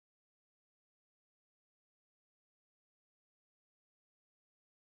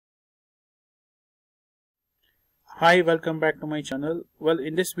Hi, welcome back to my channel. Well,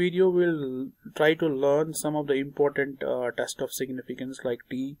 in this video we'll try to learn some of the important test of significance like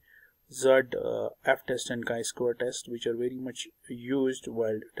T, Z, F-test and chi-square test, which are very much used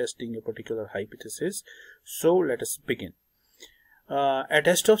while testing a particular hypothesis. So let us begin. A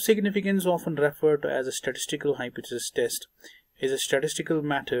test of significance, often referred to as a statistical hypothesis test, is a statistical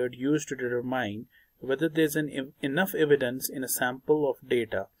method used to determine whether there is enough evidence in a sample of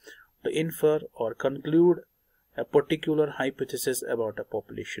data to infer or conclude a particular hypothesis about a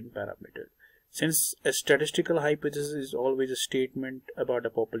population parameter. Since a statistical hypothesis is always a statement about a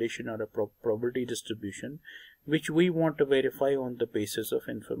population or a probability distribution which we want to verify on the basis of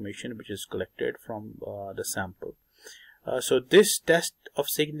information which is collected from the sample. So this test of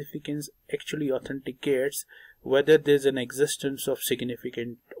significance actually authenticates whether there is an existence of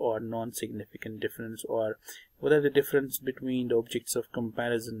significant or non-significant difference, or whether the difference between the objects of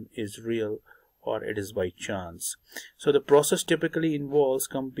comparison is real or it is by chance. So the process typically involves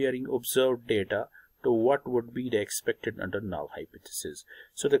comparing observed data to what would be the expected under null hypothesis.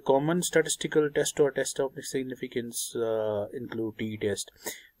 So the common statistical test or test of significance include t-test,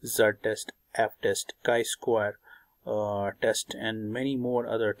 z-test, f-test, chi-square test and many more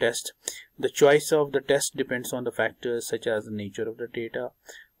other tests. The choice of the test depends on the factors such as the nature of the data,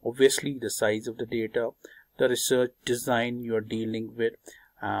 obviously the size of the data, the research design you are dealing with,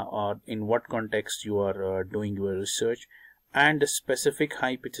 or in what context you are doing your research, and the specific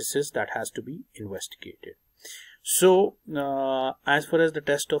hypothesis that has to be investigated. So as far as the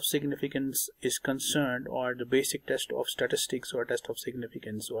test of significance is concerned, or the basic test of statistics or test of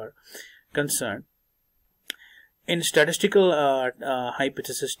significance are concerned, in statistical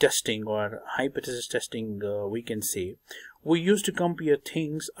hypothesis testing or hypothesis testing, we can say we used to compare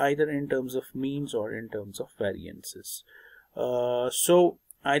things either in terms of means or in terms of variances. So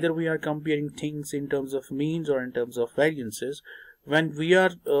either we are comparing things in terms of means or in terms of variances. When we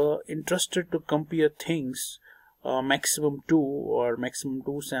are interested to compare things maximum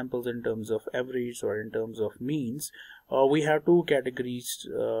two samples in terms of average or in terms of means, we have two categories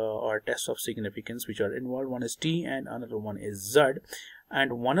or tests of significance which are involved. One is T and another one is Z.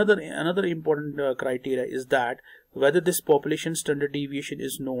 And another important criteria is that whether this population standard deviation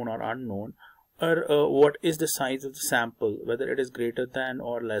is known or unknown, or what is the size of the sample, whether it is greater than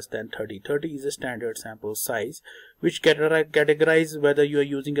or less than 30. 30 is a standard sample size which categorize whether you are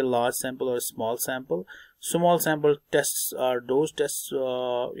using a large sample or a small sample. Small sample tests are those tests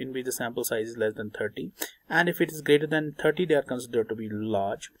in which the sample size is less than 30, and if it is greater than 30 they are considered to be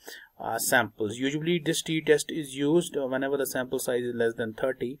large samples. Usually this t-test is used whenever the sample size is less than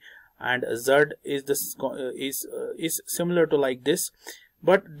 30, and Z is similar to like this.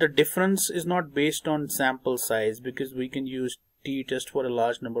 But the difference is not based on sample size, because we can use t-test for a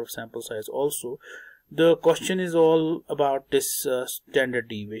large number of sample size also. The question is all about this standard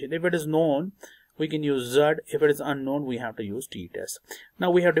deviation. If it is known, we can use Z. If it is unknown, we have to use t-test.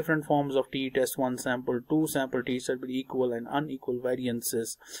 Now we have different forms of t-test: one sample, two sample t-test with equal and unequal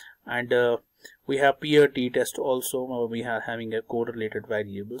variances, and we have peer t-test also, where we are having a correlated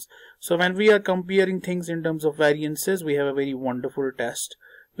variables. So when we are comparing things in terms of variances, we have a very wonderful test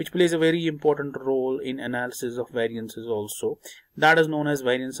which plays a very important role in analysis of variances also. That is known as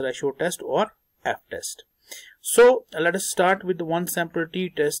variance ratio test or F-test. So let us start with the one sample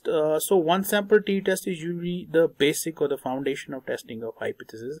t-test. So one sample t-test is usually the basic or the foundation of testing of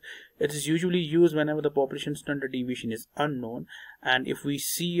hypothesis. It is usually used whenever the population standard deviation is unknown, and if we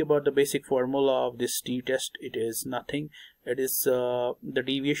see about the basic formula of this t-test, it is nothing. It is the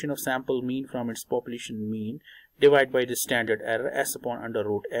deviation of sample mean from its population mean divided by the standard error s upon under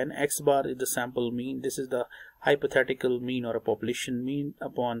root n. X bar is the sample mean. This is the hypothetical mean or a population mean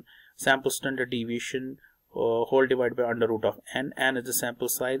upon sample standard deviation whole divided by under root of n. N is the sample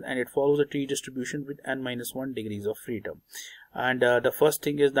size, and it follows a t-distribution with n-1 degrees of freedom. And the first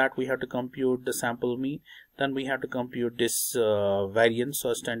thing is that we have to compute the sample mean, then we have to compute this variance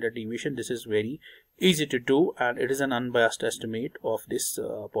or standard deviation. This is very easy to do, and it is an unbiased estimate of this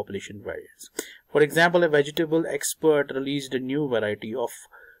population variance. For example, a vegetable expert released a new variety of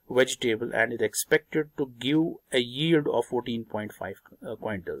vegetable and is expected to give a yield of 14.5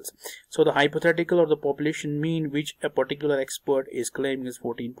 quintals. So the hypothetical or the population mean which a particular expert is claiming is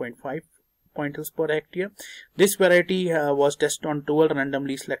 14.5 quintals per hectare. This variety was tested on 12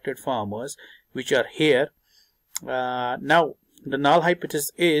 randomly selected farmers, which are here. Now the null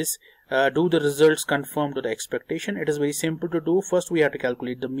hypothesis is, do the results conform to the expectation? It is very simple to do. First we have to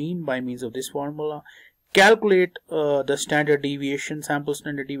calculate the mean by means of this formula. calculate the standard deviation, sample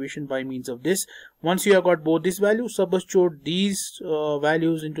standard deviation by means of this. Once you have got both these values, substitute these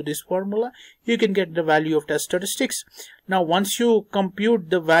values into this formula, you can get the value of test statistics. Now once you compute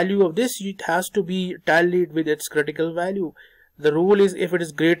the value of this, it has to be tallied with its critical value. The rule is, if it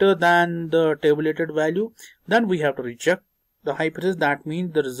is greater than the tabulated value, then we have to reject the hypothesis. That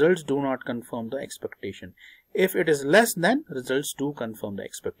means the results do not confirm the expectation. If it is less than, results do confirm the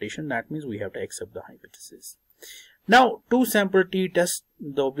expectation. That means we have to accept the hypothesis. Now, two sample t-test,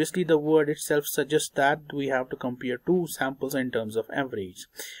 obviously the word itself suggests that we have to compare two samples in terms of average.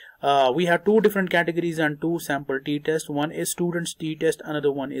 We have two different categories and two sample t-test. One is students t-test,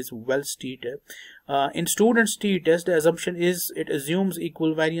 another one is Wells t-test. In students t-test, the assumption is it assumes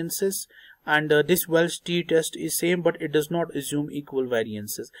equal variances, and this Wells t-test is same, but it does not assume equal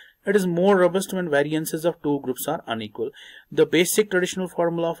variances. It is more robust when variances of two groups are unequal. The basic traditional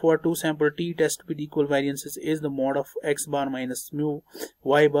formula for two sample t-test with equal variances is the mod of x bar minus mu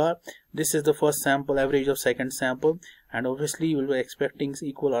y bar. This is the first sample, average of second sample, and obviously you will be expecting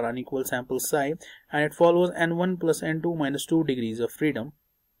equal or unequal sample size, and it follows n1 plus n2 minus 2 degrees of freedom.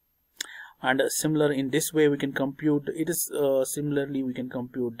 And similar, in this way we can compute it is similarly we can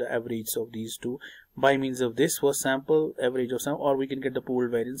compute the average of these two by means of this first sample, average of sample, or we can get the pooled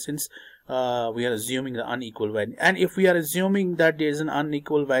variance, since we are assuming the unequal variance. And if we are assuming that there is an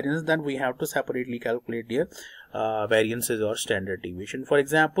unequal variance, then we have to separately calculate their variances or standard deviation. For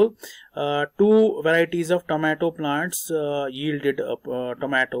example, two varieties of tomato plants yielded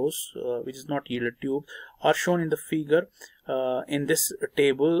tomatoes which is not yielded tube are shown in the figure in this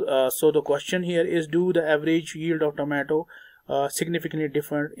table. So the question here is, do the average yield of tomato significantly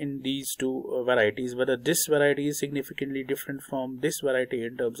different in these two varieties, whether this variety is significantly different from this variety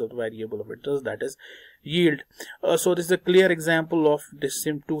in terms of the variable of interest, that is yield. So this is a clear example of this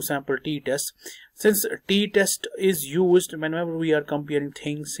two sample t-test. Since t-test is used whenever we are comparing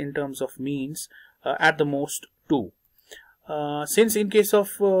things in terms of means, at the most two. Since in case of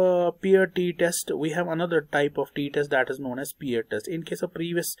peer t-test, we have another type of t-test that is known as peer test. In case of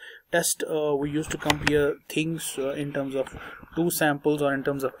previous test, we used to compare things in terms of two samples or in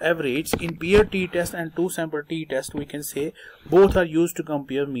terms of average. In peer t-test and two sample t-test, we can say both are used to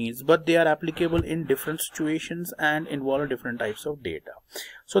compare means, but they are applicable in different situations and involve different types of data.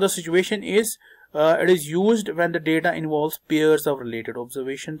 So the situation is, it is used when the data involves pairs of related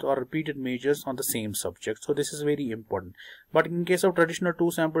observations or repeated measures on the same subject. So this is very important. But in case of traditional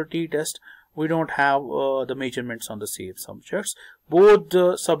two sample t-test, we don't have the measurements on the same subjects. Both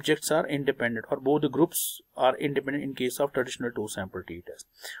the subjects are independent, or both the groups are independent in case of traditional two sample t-test.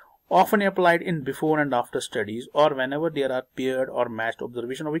 Often applied in before and after studies, or whenever there are paired or matched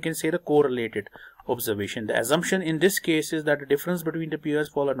observation, or we can say the correlated observation. The assumption in this case is that the difference between the pairs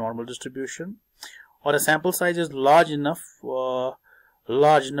follow a normal distribution, or the sample size is large enough for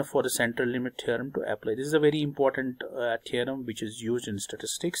the central limit theorem to apply. This is a very important theorem which is used in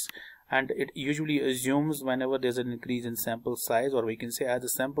statistics, and it usually assumes whenever there's an increase in sample size, or we can say as the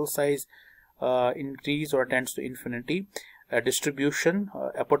sample size increase or tends to infinity, a distribution,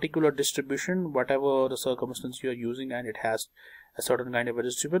 a particular distribution, whatever the circumstance you are using, and it has a certain kind of a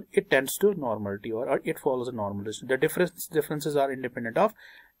distribution, it tends to normality, or it follows a normal distribution. The differences are independent of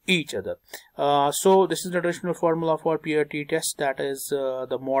each other. So this is the traditional formula for peer t-test, that is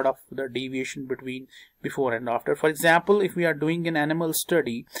the mode of the deviation between before and after. For example, if we are doing an animal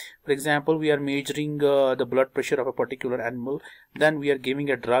study, for example, we are measuring the blood pressure of a particular animal, then we are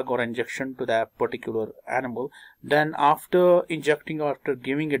giving a drug or injection to that particular animal. Then after injecting or after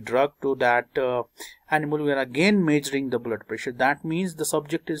giving a drug to that animal, we are again measuring the blood pressure. That means the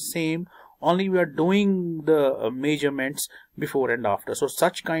subject is same, only we are doing the measurements before and after. So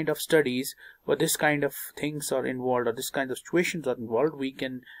such kind of studies where this kind of things are involved, or this kind of situations are involved, we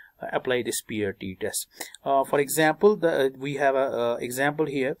can apply this peer t-test. For example, we have a example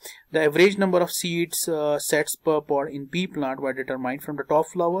here. The average number of seeds sets per pod in pea plant were determined from the top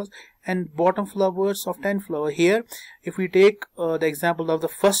flowers and bottom flowers of 10 flowers. Here, if we take the example of the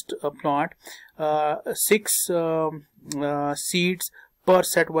first plant, 6 seeds per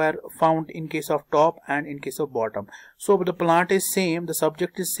set were found in case of top and in case of bottom. So the plant is same, the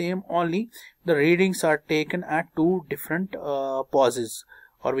subject is same, only the readings are taken at two different pauses,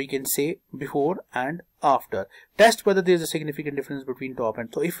 or we can say before and after. Test whether there is a significant difference between top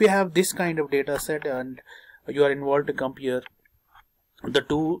and. So if we have this kind of data set and you are involved to compare the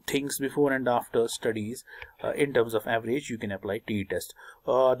two things before and after studies in terms of average, you can apply t-test.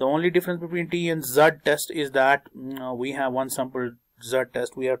 The only difference between t and z test is that we have one sample z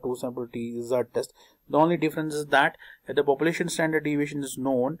test, we have two sample t z test. The only difference is that the population standard deviation is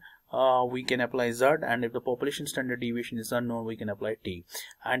known we can apply Z, and if the population standard deviation is unknown, we can apply T.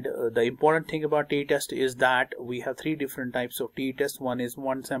 And the important thing about t-test is that we have three different types of t-test. One is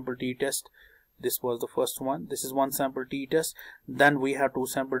one sample t-test. This was the first one. This is one sample t-test. Then we have two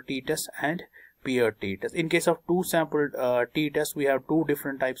sample t-test and paired t-test. In case of two sample t-test, we have two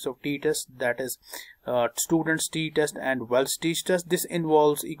different types of t-test, that is students t-test and Welch t-test. This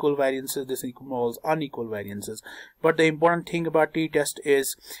involves equal variances, this involves unequal variances. But the important thing about t-test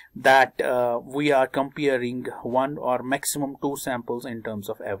is that we are comparing one or maximum two samples in terms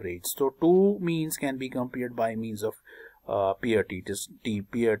of average. So two means can be compared by means of paired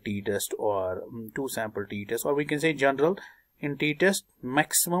t-test or two sample t-test, or we can say general. In t-test,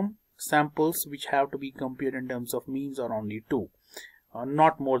 maximum samples which have to be compared in terms of means are only two.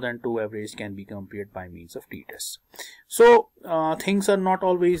 Not more than two average can be compared by means of t-test. So things are not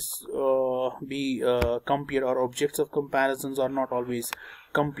always compared, or objects of comparisons are not always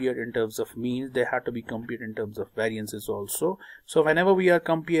compared in terms of means. They have to be compared in terms of variances also. So whenever we are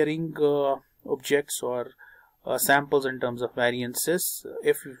comparing objects or samples in terms of variances,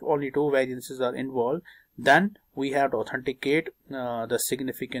 if only two variances are involved, then we have to authenticate the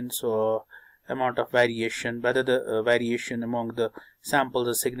significance or amount of variation, whether the variation among the samples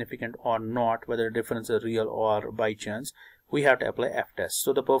is significant or not, whether the difference is real or by chance. We have to apply f-test.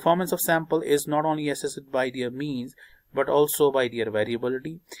 So the performance of sample is not only assessed by their means but also by their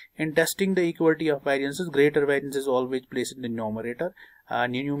variability. In testing the equality of variances, greater variance is always placed in the numerator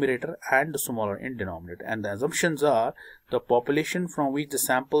and the smaller in denominator, and the assumptions are the population from which the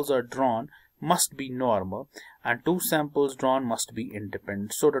samples are drawn must be normal and two samples drawn must be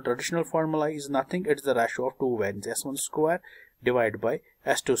independent. So the traditional formula is nothing, it's the ratio of two variances, S1 square divided by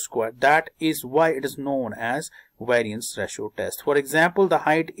S2 square. That is why it is known as variance ratio test. For example, the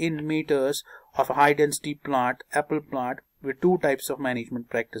height in meters of a high density plant, apple plant, with two types of management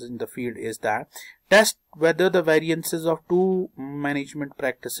practices in the field is that test whether the variances of two management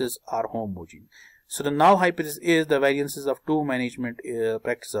practices are homogeneous. So the null hypothesis is the variances of two management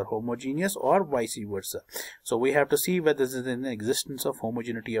practices are homogeneous or vice versa. So we have to see whether there is an existence of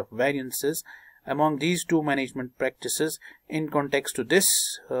homogeneity of variances among these two management practices in context to this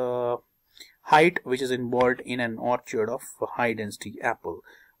height which is involved in an orchard of high density apple.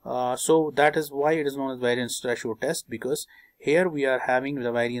 So that is why it is known as variance ratio test, because here we are having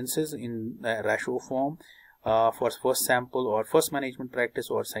the variances in ratio form for first sample or first management practice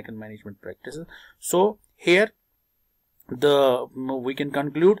or second management practices. So here we can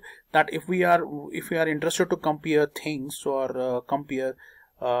conclude that if we are interested to compare things or compare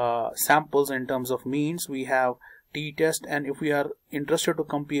samples in terms of means, we have t-test, and if we are interested to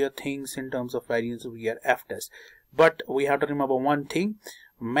compare things in terms of variance, we have f-test. But we have to remember one thing: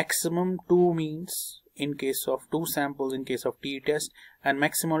 maximum two means in case of two samples in case of t-test, and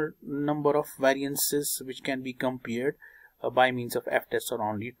maximum number of variances which can be compared by means of f-test are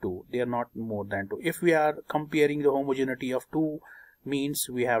only two. They are not more than two. If we are comparing the homogeneity of two means,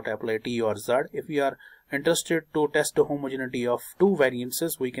 we have to apply T or Z. If we are interested to test the homogeneity of two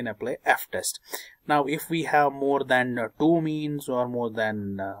variances, we can apply f-test. Now if we have more than two means or more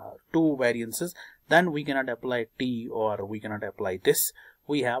than two variances, then we cannot apply T or we cannot apply this.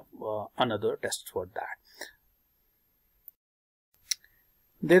 We have another test for that.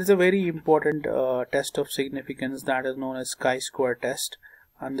 There is a very important test of significance that is known as chi-square test,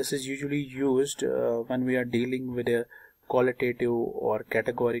 and this is usually used when we are dealing with a qualitative or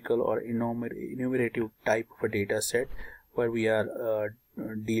categorical or enumerative type of a data set, where we are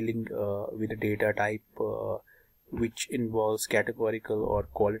dealing with a data type which involves categorical or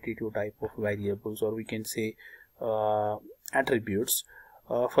qualitative type of variables, or we can say attributes.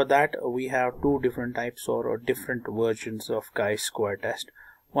 For that we have two different types or different versions of chi-square test.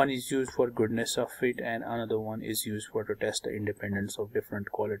 One is used for goodness of fit and another one is used for to test the independence of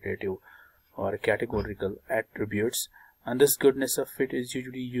different qualitative or categorical attributes. And this goodness of fit is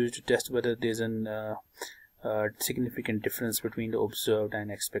usually used to test whether there is an significant difference between the observed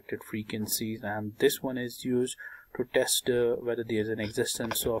and expected frequencies, and this one is used to test whether there is an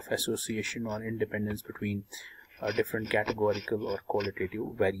existence of association or independence between different categorical or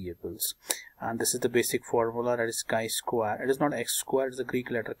qualitative variables. And this is the basic formula, that is chi-square. It is not x square, it is the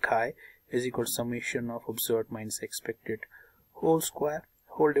Greek letter chi is equal to summation of observed minus expected whole square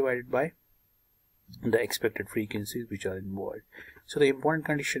whole divided by the expected frequencies which are involved. So the important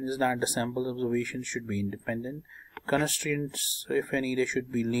condition is that the sample observations should be independent. Constraints, if any, they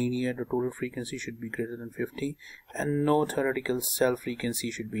should be linear. The total frequency should be greater than 50, and no theoretical cell frequency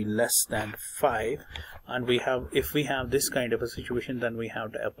should be less than 5. And if we have this kind of a situation, then we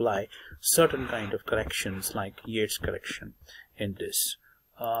have to apply certain kind of corrections like Yates correction in this.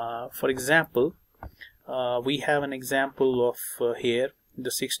 For example, we have an example of here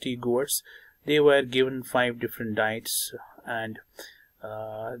the 60 goats. They were given 5 different diets, and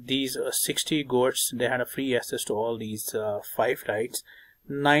these 60 goats, they had a free access to all these 5 diets.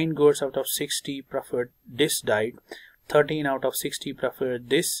 9 goats out of 60 preferred this diet, 13 out of 60 preferred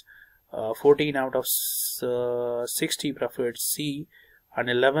this, 14 out of 60 preferred C, and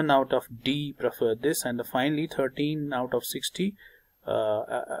 11 out of D preferred this, and finally 13 out of 60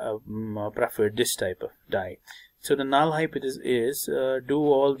 preferred this type of diet. So the null hypothesis is, do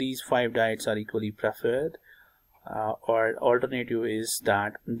all these 5 diets are equally preferred, or alternative is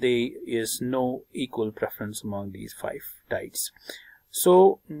that there is no equal preference among these 5 diets.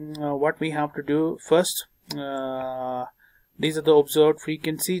 So what we have to do first, these are the observed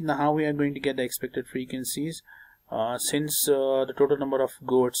frequencies. Now how we are going to get the expected frequencies? Since the total number of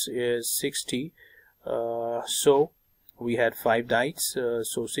goats is 60, so we had 5 diets,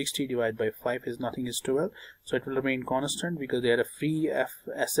 so 60 divided by 5 is nothing, is 12, so it will remain constant because they had a free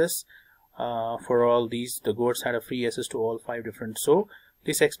access for all these. The goats had a free access to all 5 different, so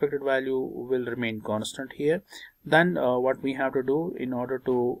this expected value will remain constant here. Then what we have to do in order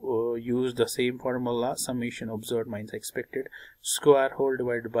to use the same formula, summation observed minus expected square whole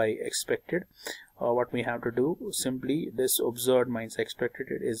divided by expected, what we have to do, simply this observed minus expected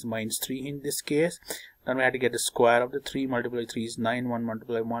is minus 3 in this case. Then we have to get the square of the 3 multiplied 3 is 9, 1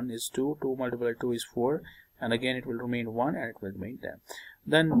 multiplied 1 is 2, 2 multiplied 2 is 4, and again it will remain 1 and it will remain 10.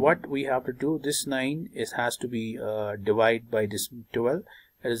 Then what we have to do, this 9 has to be divided by this 12,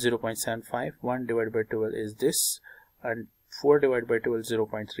 that is 0.75, 1 divided by 12 is this, and 4 divided by 12 is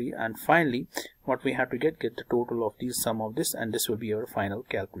 0.3, and finally what we have to get the total of these, sum of this, and this will be our final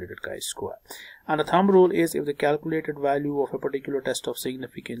calculated chi-square. And the thumb rule is, if the calculated value of a particular test of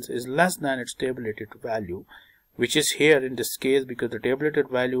significance is less than its tabulated value, which is here in this case, because the tabulated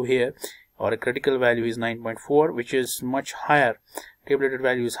value here or a critical value is 9.4, which is much higher, tabulated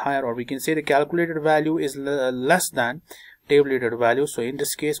value is higher, or we can say the calculated value is less than tabulated value. So in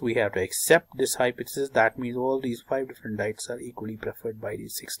this case we have to accept this hypothesis. That means all these 5 different diets are equally preferred by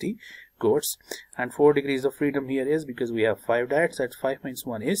these 60 goats, and 4 degrees of freedom here is because we have 5 diets, that's 5 minus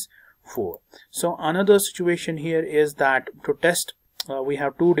 1 is 4. So another situation here is that to test we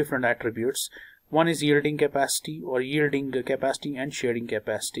have 2 different attributes. One is yielding capacity or yielding capacity and shading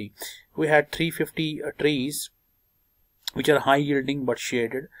capacity. We had 350 trees which are high yielding but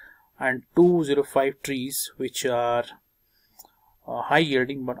shaded, and 205 trees which are high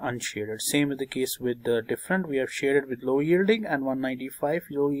yielding but unshaded. Same is the case with the different. We have shaded with low yielding and 195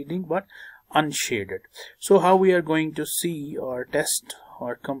 low yielding but unshaded. So how we are going to see or test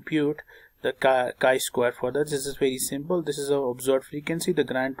or compute the chi-square for that? This is very simple. This is our observed frequency. The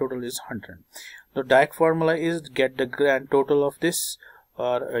grand total is 100. The direct formula is get the grand total of this,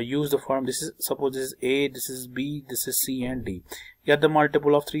 or use the form. This is, suppose this is A, this is B, this is C and D. Get the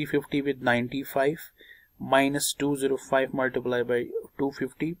multiple of 350 with 95 minus 205 multiplied by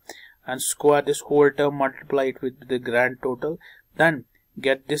 250 and square this whole term, multiply it with the grand total. Then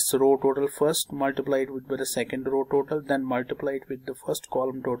get this row total first, multiply it with the second row total, then multiply it with the first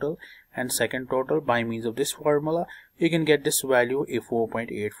column total and second total. By means of this formula you can get this value is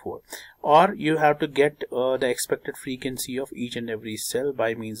 4.84, or you have to get the expected frequency of each and every cell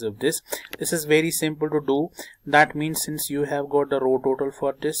by means of this. This is very simple to do. That means since you have got the row total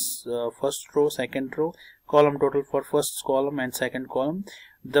for this first row, second row, column total for first column and second column,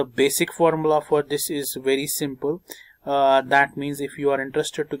 the basic formula for this is very simple. That means if you are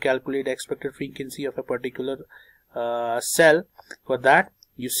interested to calculate expected frequency of a particular cell, for that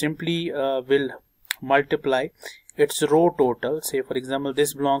you simply will multiply its row total. Say for example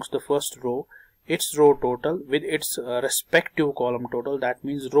this belongs to the first row, its row total with its respective column total. That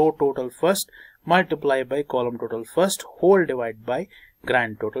means row total first multiply by column total first whole divided by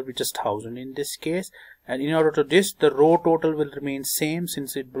grand total, which is 1000 in this case. And in order to this, the row total will remain same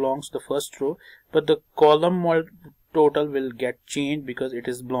since it belongs to the first row, but the column total will get changed because it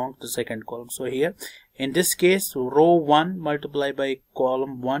is belongs to the second column. So here in this case row 1 multiplied by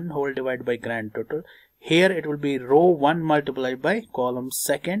column 1 whole divided by grand total. Here it will be row 1 multiplied by column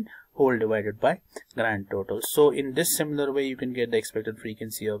second whole divided by grand total. So in this similar way you can get the expected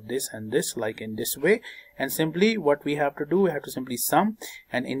frequency of this and this, like in this way. And simply what we have to do, we have to simply sum,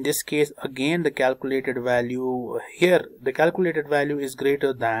 and in this case again the calculated value here, the calculated value is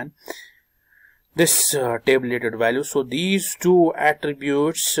greater than this tabulated value. So these two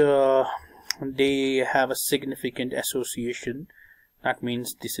attributes they have a significant association. That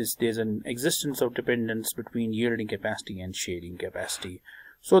means there's an existence of dependence between yielding capacity and shading capacity.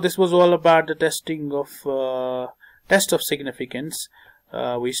 So this was all about the testing of test of significance.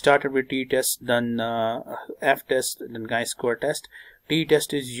 we started with t-test, then f-test, then chi-square test.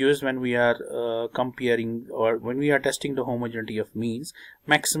 T-test is used when we are comparing, or when we are testing the homogeneity of means,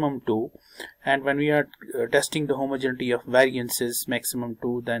 maximum 2, and when we are testing the homogeneity of variances, maximum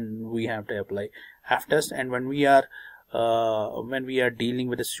 2, then we have to apply f-test. And when we are dealing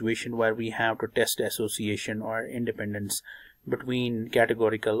with a situation where we have to test association or independence between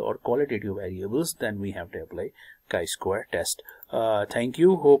categorical or qualitative variables, then we have to apply chi-square test. Thank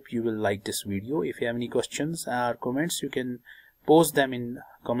you. Hope you will like this video. If you have any questions or comments, you can post them in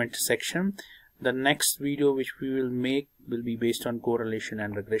comment section. The next video which we will make will be based on correlation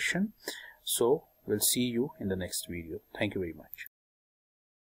and regression. So we'll see you in the next video. Thank you very much.